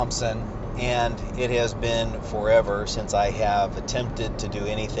Thompson, and it has been forever since I have attempted to do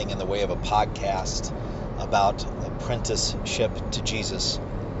anything in the way of a podcast about apprenticeship to Jesus.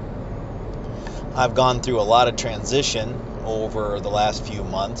 I've gone through a lot of transition over the last few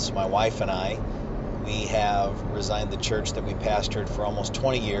months. My wife and I, we have resigned the church that we pastored for almost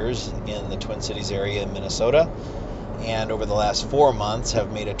 20 years in the Twin Cities area in Minnesota, and over the last 4 months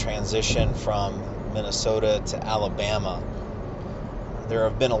have made a transition from Minnesota to Alabama. There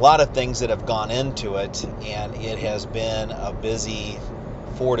have been a lot of things that have gone into it, and it has been a busy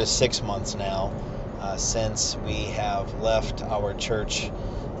 4 to 6 months now since we have left our church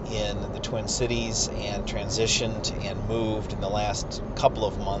in the Twin Cities and transitioned and moved in the last couple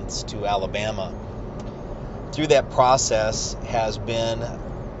of months to Alabama. Through that process has been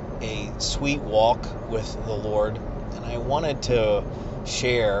a sweet walk with the Lord, and I wanted to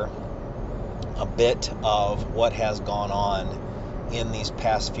share a bit of what has gone on in these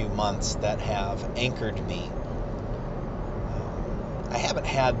past few months that have anchored me. I haven't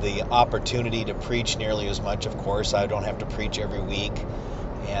had the opportunity to preach nearly as much, of course. I don't have to preach every week,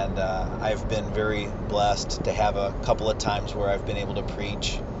 and I've been very blessed to have a couple of times where I've been able to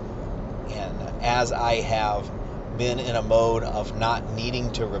preach. And as I have been in a mode of not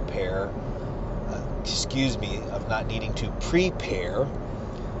needing to of not needing to prepare,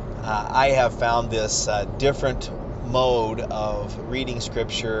 I have found this different mode of reading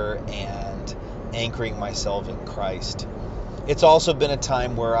scripture and anchoring myself in Christ. It's also been a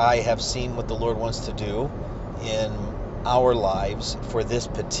time where I have seen what the Lord wants to do in our lives for this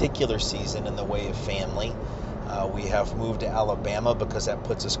particular season in the way of family. We have moved to Alabama because that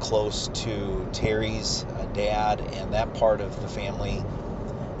puts us close to Terry's dad and that part of the family,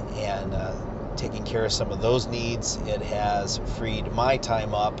 and taking care of some of those needs. It has freed my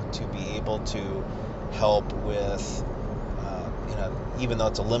time up to be able to help with, even though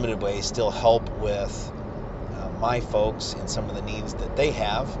it's a limited way, still help with my folks in some of the needs that they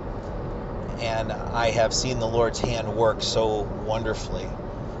have. And I have seen the Lord's hand work so wonderfully.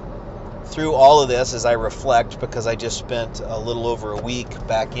 Through all of this, as I reflect, because I just spent a little over a week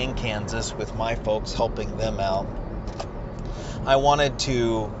back in Kansas with my folks helping them out, I wanted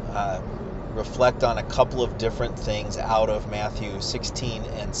to reflect on a couple of different things out of Matthew 16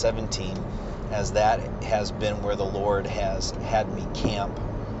 and 17, as that has been where the Lord has had me camp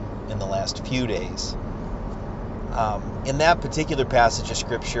in the last few days. In that particular passage of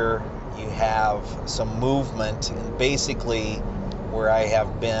Scripture, you have some movement, and basically where I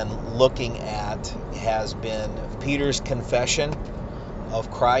have been looking at has been Peter's confession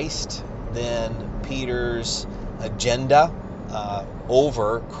of Christ, then Peter's agenda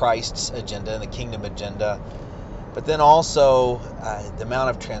over Christ's agenda and the kingdom agenda, but then also the Mount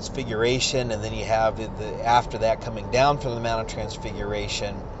of Transfiguration, and then you have after that coming down from the Mount of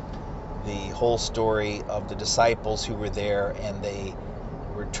Transfiguration, the whole story of the disciples who were there, and they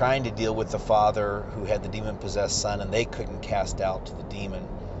were trying to deal with the father who had the demon-possessed son, and they couldn't cast out the demon.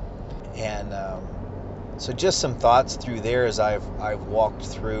 And so just some thoughts through there as I've walked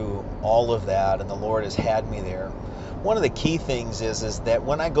through all of that, and the Lord has had me there. One of the key things is that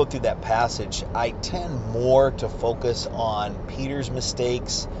when I go through that passage, I tend more to focus on Peter's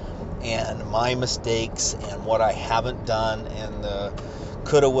mistakes and my mistakes and what I haven't done and the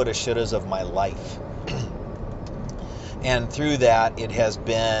coulda, woulda, shouldas of my life. And through that, it has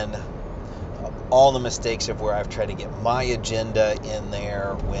been all the mistakes of where I've tried to get my agenda in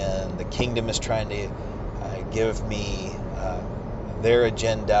there when the kingdom is trying to give me their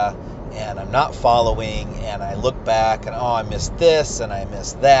agenda, and I'm not following, and I look back and I missed this and I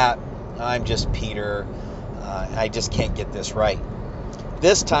missed that. I'm just Peter. I just can't get this right.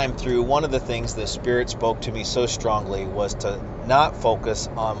 This time through, one of the things the Spirit spoke to me so strongly was to not focus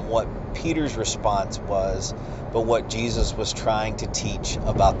on what Peter's response was, but what Jesus was trying to teach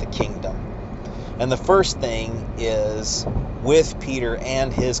about the kingdom. And the first thing is, with Peter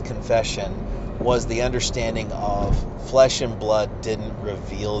and his confession, was the understanding of flesh and blood didn't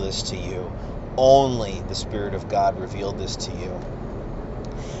reveal this to you. Only the Spirit of God revealed this to you.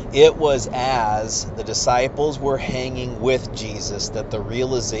 It was as the disciples were hanging with Jesus that the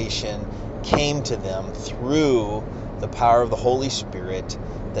realization came to them through the power of the Holy Spirit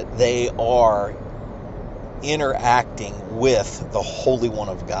that they are interacting with the Holy One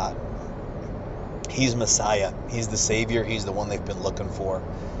of God. He's Messiah. He's the Savior. He's the one they've been looking for.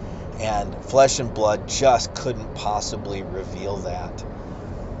 And flesh and blood just couldn't possibly reveal that.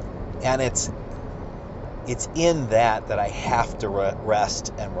 And it's in that I have to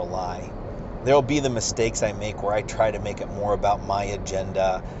rest and rely. There'll be the mistakes I make where I try to make it more about my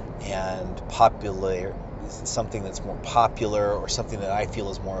agenda and something that's more popular or something that I feel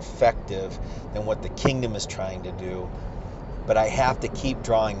is more effective than what the kingdom is trying to do. But I have to keep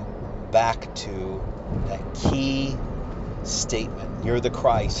drawing back to that key statement. You're the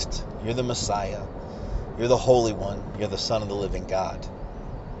Christ. You're the Messiah. You're the Holy One. You're the Son of the living God.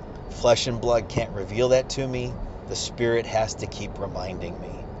 Flesh and blood can't reveal that to me. The Spirit has to keep reminding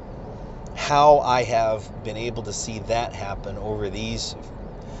me. How I have been able to see that happen over these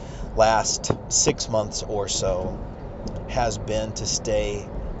last 6 months or so has been to stay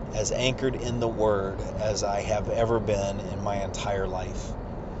as anchored in the Word as I have ever been in my entire life.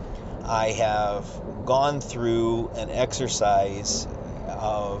 I have gone through an exercise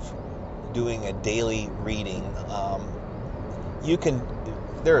of doing a daily reading.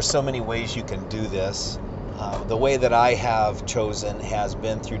 There are so many ways you can do this. The way that I have chosen has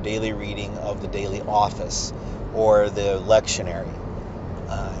been through daily reading of the daily office or the lectionary.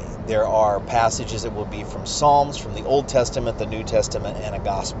 There are passages that will be from Psalms, from the Old Testament, the New Testament, and a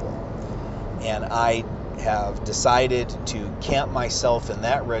gospel. And I have decided to camp myself in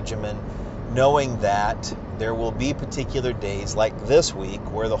that regimen, knowing that there will be particular days like this week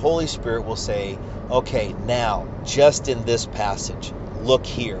where the Holy Spirit will say, okay, now, just in this passage, look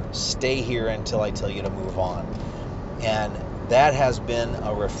here, stay here until I tell you to move on. And that has been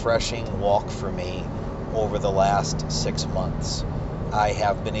a refreshing walk for me over the last 6 months. I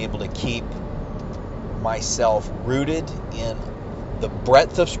have been able to keep myself rooted in the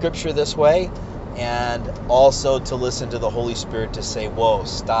breadth of Scripture this way, and also to listen to the Holy Spirit to say, whoa,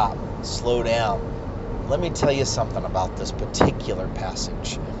 stop, slow down. Let me tell you something about this particular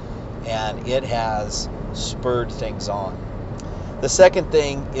passage. And it has spurred things on. The second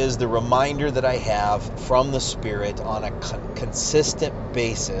thing is the reminder that I have from the Spirit on a consistent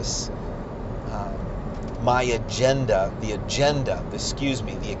basis. My agenda, the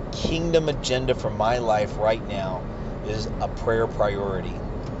kingdom agenda for my life right now is a prayer priority.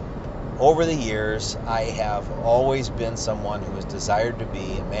 Over the years, I have always been someone who has desired to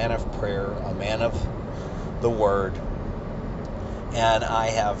be a man of prayer, a man of the Word, and I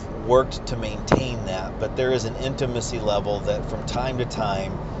have worked to maintain that. But there is an intimacy level that from time to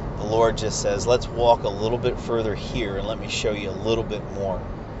time, the Lord just says, let's walk a little bit further here and let me show you a little bit more.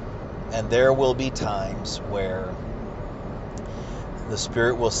 And there will be times where the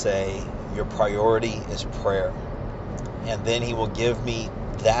Spirit will say, your priority is prayer. And then He will give me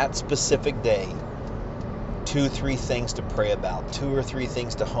that specific day 2-3 things to pray about, 2 or 3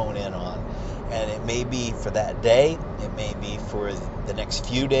 things to hone in on. And it may be for that day, it may be for the next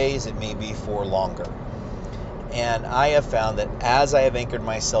few days, it may be for longer. And I have found that as I have anchored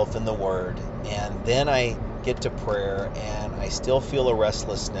myself in the Word, and then I get to prayer and I still feel a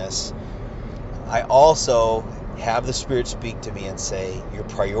restlessness, I also have the Spirit speak to me and say, your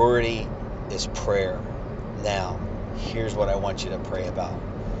priority is prayer. Now, here's what I want you to pray about.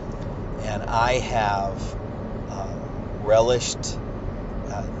 And I have relished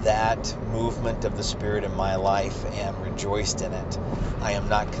that movement of the Spirit in my life and rejoiced in it. I am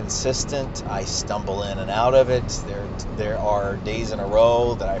not consistent. I stumble in and out of it. There are days in a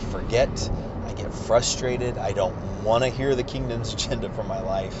row that I forget. I get frustrated. I don't want to hear the kingdom's agenda for my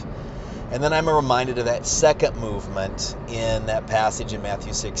life. And then I'm reminded of that second movement in that passage in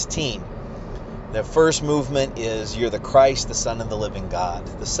Matthew 16. The first movement is, you're the Christ, the Son of the living God.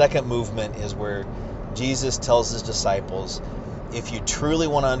 The second movement is where Jesus tells His disciples, if you truly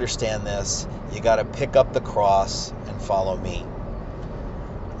want to understand this, you got to pick up the cross and follow me.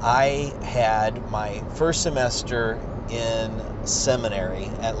 I had my first semester in seminary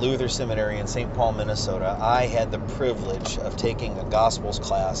at Luther Seminary in St. Paul, Minnesota. I had the privilege of taking a Gospels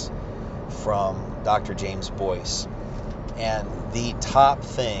class from Dr. James Boyce. And the top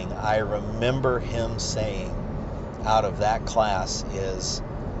thing I remember him saying out of that class is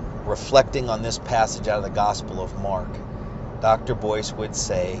reflecting on this passage out of the Gospel of Mark. Dr. Boyce would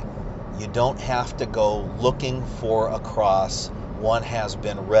say, you don't have to go looking for a cross. One has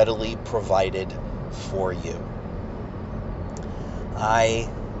been readily provided for you. I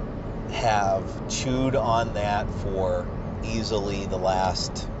have chewed on that for easily the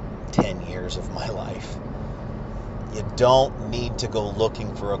last 10 years of my life. You don't need to go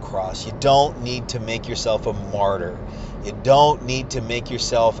looking for a cross. You don't need to make yourself a martyr. You don't need to make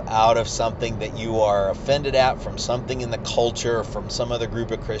yourself out of something that you are offended at from something in the culture or from some other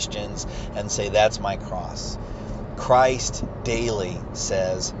group of Christians and say, that's my cross. Christ daily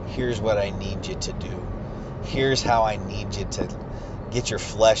says, here's what I need you to do. Here's how I need you to get your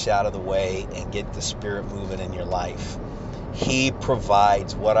flesh out of the way and get the Spirit moving in your life. He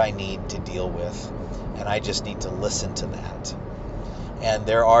provides what I need to deal with, and I just need to listen to that. And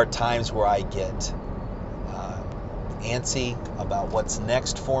there are times where I get antsy about what's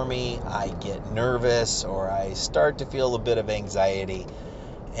next for me. I get nervous, or I start to feel a bit of anxiety,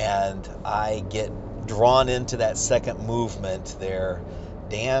 and I get drawn into that second movement there.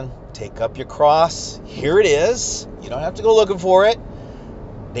 Dan, take up your cross. Here it is. You don't have to go looking for it.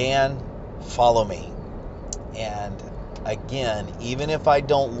 Dan, follow me. And again, even if I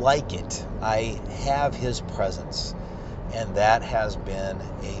don't like it, I have his presence. And that has been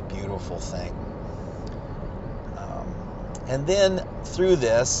a beautiful thing. And then through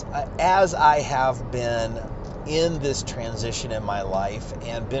this, as I have been in this transition in my life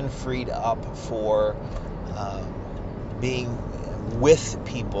and been freed up for being with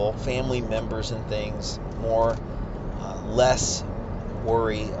people, family members and things, less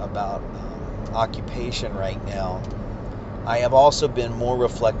worry about occupation right now, I have also been more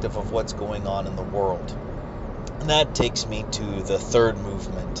reflective of what's going on in the world. And that takes me to the third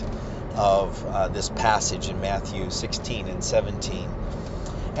movement of this passage in Matthew 16 and 17.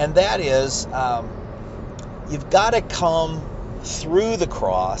 And that is, you've got to come through the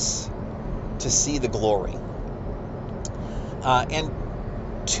cross to see the glory. And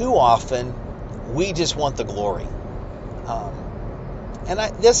too often, we just want the glory.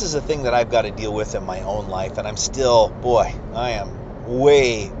 This is a thing that I've got to deal with in my own life, and I'm still, I am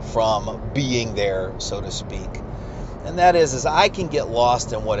way from being there, so to speak. And that is I can get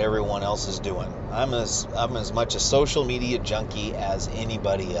lost in what everyone else is doing. I'm as much a social media junkie as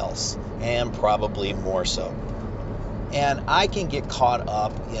anybody else, and probably more so. And I can get caught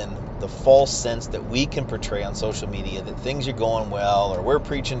up in the false sense that we can portray on social media that things are going well, or we're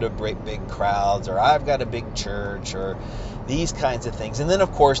preaching to great big crowds, or I've got a big church, or these kinds of things. And then,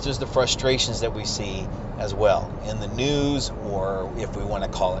 of course, there's the frustrations that we see as well in the news, or if we want to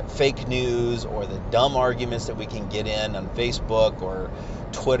call it fake news, or the dumb arguments that we can get in on Facebook or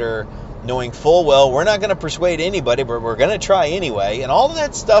Twitter, knowing full well we're not going to persuade anybody, but we're going to try anyway. And all of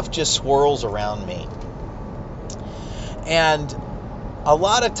that stuff just swirls around me. And a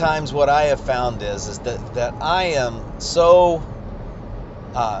lot of times what I have found is that I am so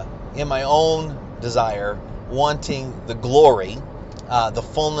in my own desire wanting the glory, the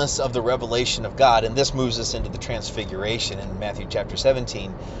fullness of the revelation of God, and this moves us into the transfiguration in Matthew chapter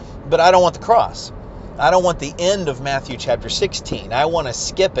 17, but I don't want the cross. I don't want the end of Matthew chapter 16. I want to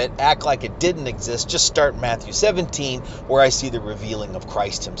skip it, act like it didn't exist, just start Matthew 17, where I see the revealing of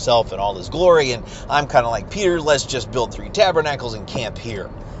Christ himself and all his glory, and I'm kind of like Peter, let's just build 3 tabernacles and camp here.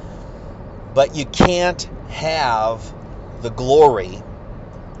 But you can't have the glory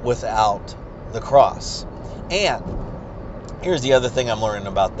without the cross. And here's the other thing I'm learning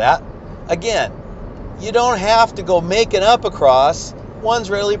about that. Again, you don't have to go making up a cross. One's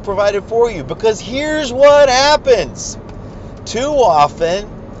readily provided for you. Because here's what happens. Too often,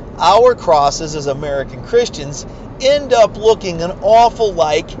 our crosses as American Christians end up looking an awful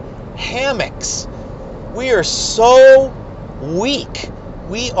like hammocks. We are so weak.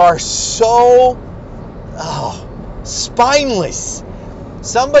 We are so spineless.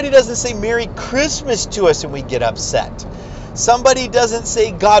 Somebody doesn't say Merry Christmas to us and we get upset. Somebody doesn't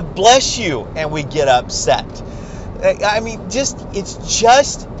say God bless you and we get upset. I mean, it's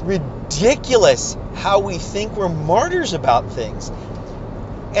just ridiculous how we think we're martyrs about things.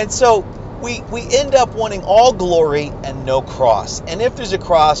 And so we end up wanting all glory and no cross. And if there's a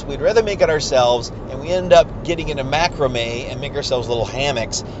cross, we'd rather make it ourselves, and we end up getting into macrame and make ourselves little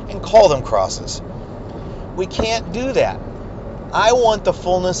hammocks and call them crosses. We can't do that. I want the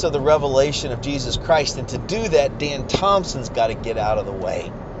fullness of the revelation of Jesus Christ, and to do that, Dan Thompson's got to get out of the way.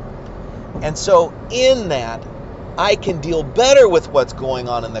 And so in that, I can deal better with what's going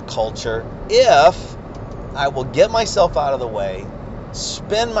on in the culture if I will get myself out of the way,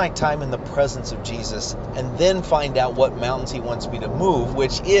 spend my time in the presence of Jesus, and then find out what mountains he wants me to move,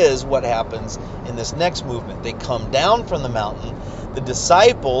 which is what happens in this next movement. They come down from the mountain. The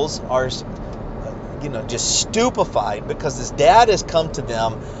disciples are just stupefied because this dad has come to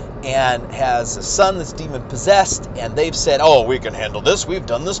them and has a son that's demon possessed, and they've said, oh, we can handle this, we've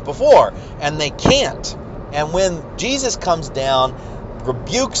done this before, and they can't. And when Jesus comes down,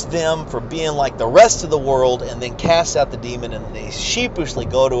 rebukes them for being like the rest of the world, and then casts out the demon, and they sheepishly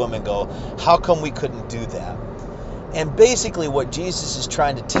go to him and go, how come we couldn't do that? And basically what Jesus is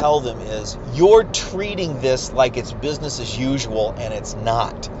trying to tell them is, you're treating this like it's business as usual, and it's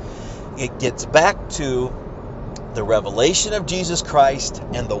not. It gets back to the revelation of Jesus Christ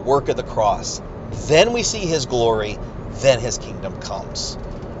and the work of the cross. Then we see his glory, then his kingdom comes.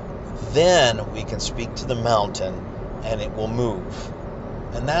 Then we can speak to the mountain and it will move.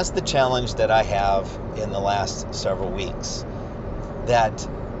 And that's the challenge that I have in the last several weeks. That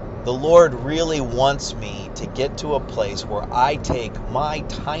The Lord really wants me to get to a place where I take my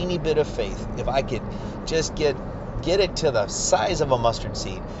tiny bit of faith, if I could just get it to the size of a mustard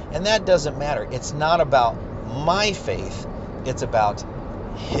seed. And that doesn't matter. It's not about my faith. It's about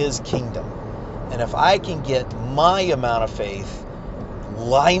His kingdom. And if I can get my amount of faith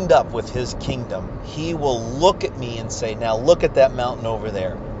lined up with His kingdom, He will look at me and say, now look at that mountain over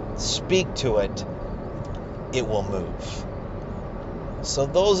there. Speak to it. It will move. So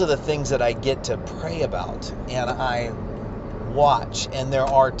those are the things that I get to pray about, and I watch. And there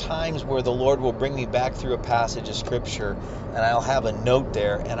are times where the Lord will bring me back through a passage of Scripture, and I'll have a note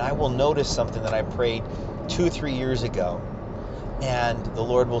there, and I will notice something that I prayed 2-3 years ago. And the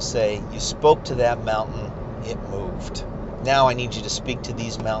Lord will say, you spoke to that mountain, it moved. Now I need you to speak to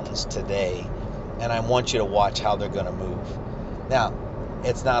these mountains today, and I want you to watch how they're going to move. Now,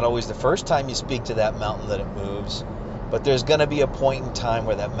 it's not always the first time you speak to that mountain that it moves, but there's going to be a point in time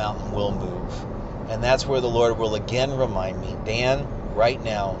where that mountain will move. And that's where the Lord will again remind me, Dan, right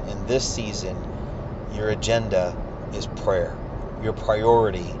now in this season, your agenda is prayer. Your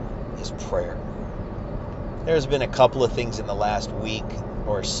priority is prayer. There's been a couple of things in the last week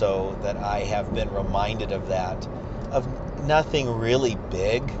or so that I have been reminded of that, of nothing really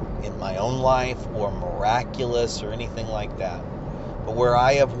big in my own life or miraculous or anything like that. But where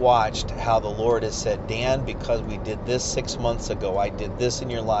I have watched how the Lord has said, Dan, because we did this 6 months ago, I did this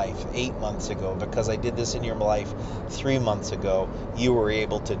in your life 8 months ago, because I did this in your life 3 months ago, you were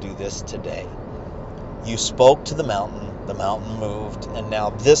able to do this today. You spoke to the mountain moved, and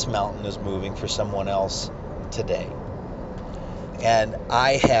now this mountain is moving for someone else today. And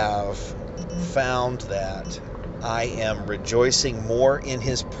I have found that I am rejoicing more in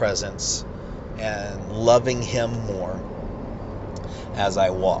His presence and loving Him more as I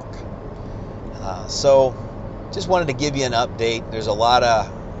walk. So just wanted to give you an update. There's a lot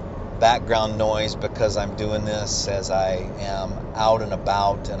of background noise because I'm doing this as I am out and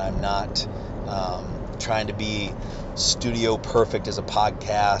about, and I'm not trying to be studio perfect as a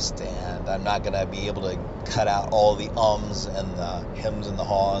podcast, and I'm not going to be able to cut out all the ums and the hems and the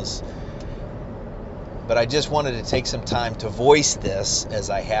haws. But I just wanted to take some time to voice this as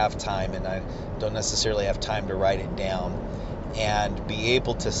I have time, and I don't necessarily have time to write it down, and be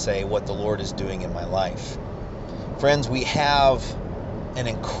able to say what the Lord is doing in my life. Friends, we have an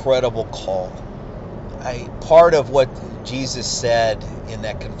incredible call. Part of what Jesus said in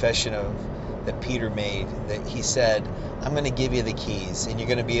that confession that Peter made, that He said, I'm going to give you the keys, and you're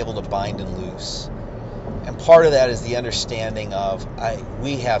going to be able to bind and loose. And part of that is the understanding of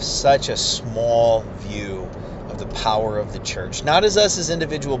we have such a small view of the power of the church. Not as us as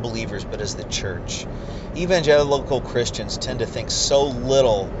individual believers, but as the church. Evangelical Christians tend to think so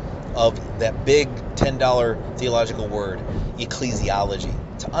little of that big $10 theological word, ecclesiology,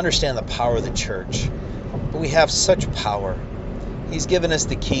 to understand the power of the church. But we have such power. He's given us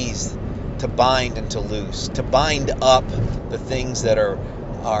the keys to bind and to loose, to bind up the things that are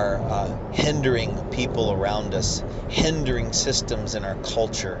hindering people around us, hindering systems in our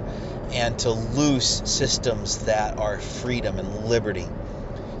culture, and to loose systems that are freedom and liberty,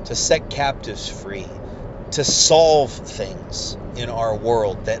 to set captives free, to solve things in our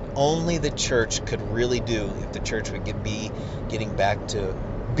world that only the church could really do if the church would be getting back to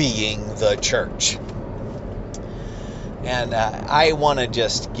being the church. And I want to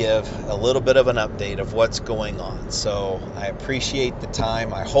just give a little bit of an update of what's going on. So I appreciate the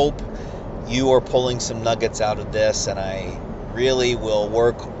time. I hope you are pulling some nuggets out of this, and I really will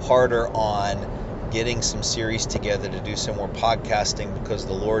work harder on getting some series together to do some more podcasting, because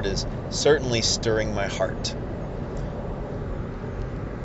the Lord is certainly stirring my heart.